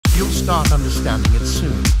You'll start understanding it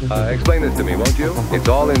soon. Explain this to me, won't you? It's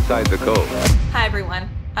all inside the code. Hi everyone,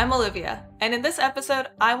 I'm Olivia, and in this episode,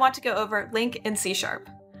 I want to go over LINQ in C#.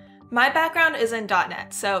 My background is in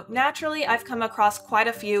 .NET, so naturally I've come across quite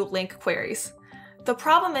a few LINQ queries. The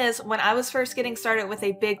problem is, when I was first getting started with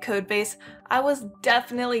a big code base, I was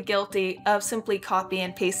definitely guilty of simply copy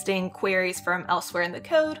and pasting queries from elsewhere in the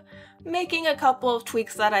code, making a couple of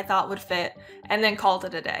tweaks that I thought would fit, and then called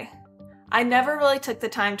it a day. I never really took the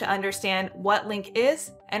time to understand what LINQ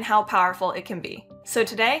is and how powerful it can be. So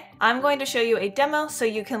today, I'm going to show you a demo so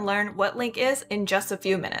you can learn what LINQ is in just a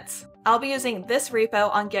few minutes. I'll be using this repo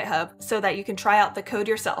on GitHub so that you can try out the code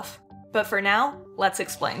yourself. But for now, let's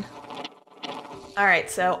explain. Alright,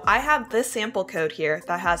 so I have this sample code here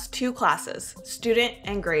that has two classes, student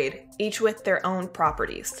and grade, each with their own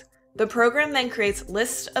properties. The program then creates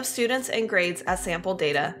lists of students and grades as sample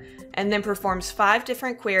data, and then performs 5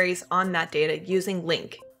 different queries on that data using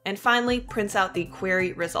LINQ, and finally prints out the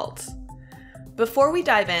query results. Before we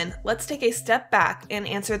dive in, let's take a step back and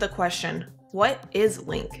answer the question, what is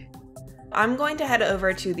LINQ? I'm going to head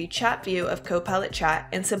over to the chat view of Copilot Chat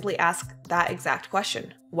and simply ask that exact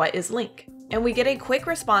question, what is LINQ? And we get a quick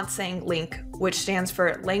response saying LINQ, which stands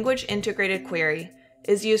for Language Integrated Query,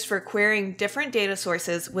 is used for querying different data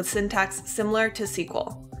sources with syntax similar to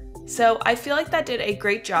SQL. So I feel like that did a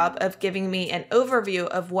great job of giving me an overview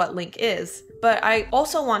of what LINQ is, but I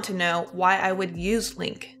also want to know why I would use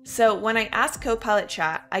LINQ. So when I ask Copilot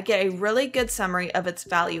Chat, I get a really good summary of its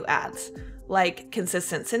value adds, like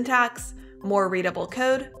consistent syntax, more readable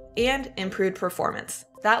code, and improved performance.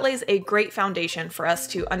 That lays a great foundation for us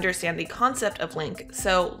to understand the concept of LINQ,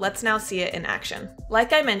 so let's now see it in action.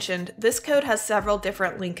 Like I mentioned, this code has several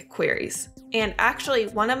different LINQ queries. And actually,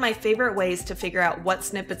 one of my favorite ways to figure out what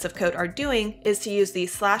snippets of code are doing is to use the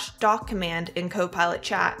 /doc command in Copilot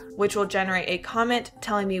Chat, which will generate a comment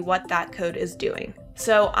telling me what that code is doing.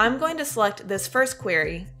 So I'm going to select this first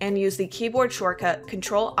query and use the keyboard shortcut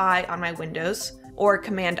Control-I on my Windows, or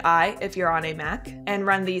Command-I if you're on a Mac, and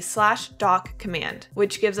run the /doc command,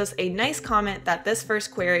 which gives us a nice comment that this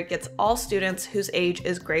first query gets all students whose age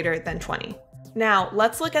is greater than 20. Now,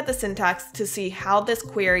 let's look at the syntax to see how this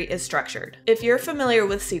query is structured. If you're familiar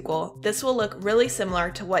with SQL, this will look really similar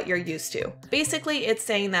to what you're used to. Basically, it's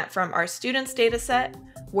saying that from our students dataset,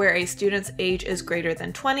 where a student's age is greater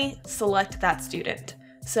than 20, select that student.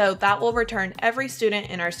 So that will return every student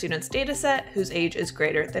in our students dataset whose age is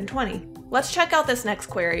greater than 20. Let's check out this next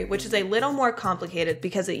query, which is a little more complicated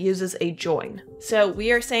because it uses a join. So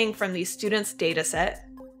we are saying from the students dataset,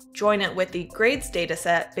 join it with the grades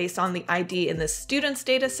dataset based on the ID in the students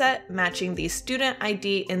dataset, matching the student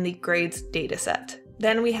ID in the grades dataset.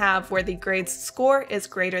 Then we have where the grades score is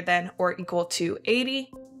greater than or equal to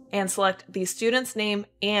 80, and select the student's name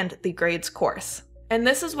and the grades course. And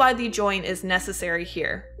this is why the join is necessary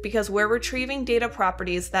here, because we're retrieving data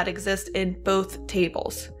properties that exist in both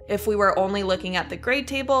tables. If we were only looking at the grade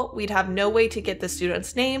table, we'd have no way to get the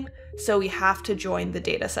student's name, so we have to join the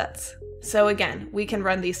datasets. So again, we can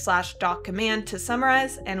run the /doc command to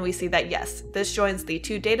summarize, and we see that yes, this joins the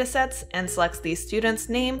two datasets and selects the student's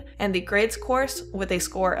name and the grades course with a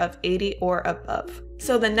score of 80 or above.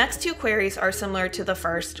 So the next two queries are similar to the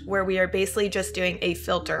first, where we are basically just doing a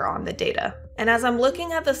filter on the data. And as I'm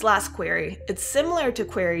looking at this last query, it's similar to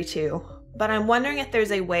query 2, but I'm wondering if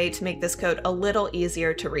there's a way to make this code a little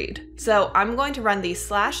easier to read. So I'm going to run the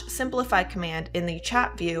 /simplify command in the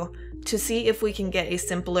chat view to see if we can get a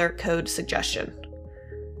simpler code suggestion.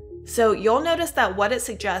 So you'll notice that what it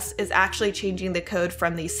suggests is actually changing the code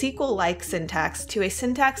from the SQL-like syntax to a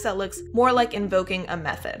syntax that looks more like invoking a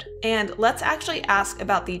method. And let's actually ask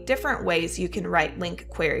about the different ways you can write LINQ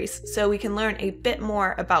queries so we can learn a bit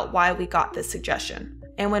more about why we got this suggestion.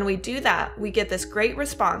 And when we do that, we get this great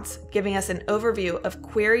response giving us an overview of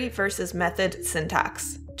query versus method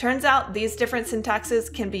syntax. Turns out these different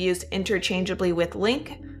syntaxes can be used interchangeably with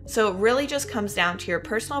LINQ, so it really just comes down to your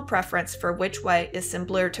personal preference for which way is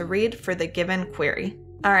simpler to read for the given query.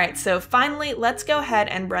 Alright, so finally, let's go ahead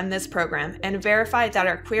and run this program and verify that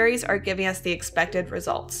our queries are giving us the expected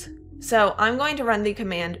results. So I'm going to run the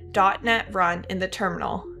command .NET run in the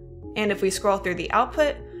terminal, and if we scroll through the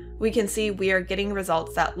output, we can see we are getting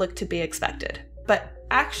results that look to be expected. But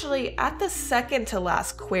actually, at the second to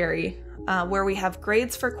last query, where we have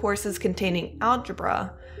grades for courses containing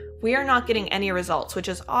algebra, we are not getting any results, which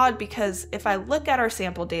is odd because if I look at our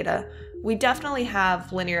sample data, we definitely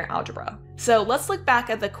have linear algebra. So let's look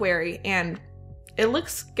back at the query, and it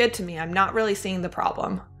looks good to me. I'm not really seeing the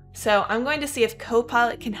problem. So I'm going to see if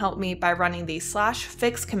Copilot can help me by running the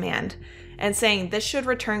 /fix command and saying this should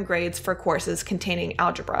return grades for courses containing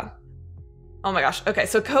algebra. Oh my gosh. Okay,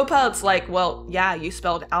 so Copilot's like, well, yeah, you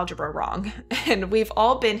spelled algebra wrong. And we've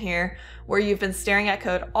all been here where you've been staring at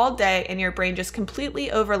code all day and your brain just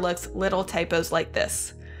completely overlooks little typos like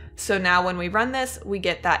this. So now when we run this, we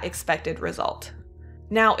get that expected result.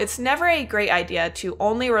 Now, it's never a great idea to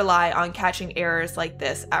only rely on catching errors like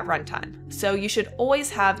this at runtime. So you should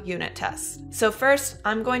always have unit tests. So first,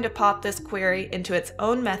 I'm going to pop this query into its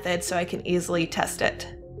own method so I can easily test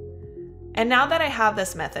it. And now that I have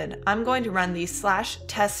this method, I'm going to run the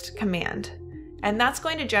 /test command, and that's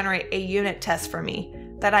going to generate a unit test for me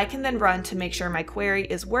that I can then run to make sure my query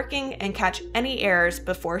is working and catch any errors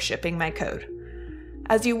before shipping my code.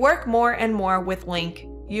 As you work more and more with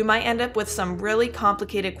LINQ, you might end up with some really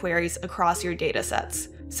complicated queries across your datasets.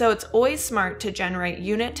 So it's always smart to generate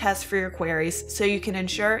unit tests for your queries so you can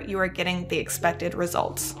ensure you are getting the expected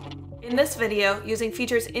results. In this video, using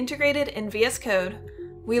features integrated in VS Code,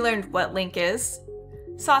 we learned what LINQ is,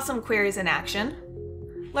 saw some queries in action,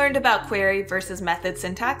 learned about query versus method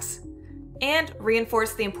syntax, and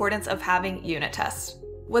reinforced the importance of having unit tests.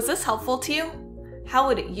 Was this helpful to you? How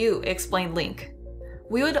would you explain LINQ?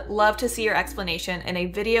 We would love to see your explanation in a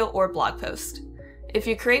video or blog post. If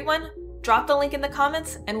you create one, drop the link in the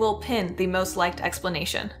comments and we'll pin the most liked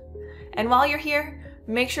explanation. And while you're here,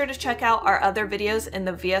 make sure to check out our other videos in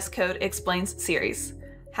the VS Code Explains series.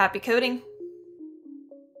 Happy coding!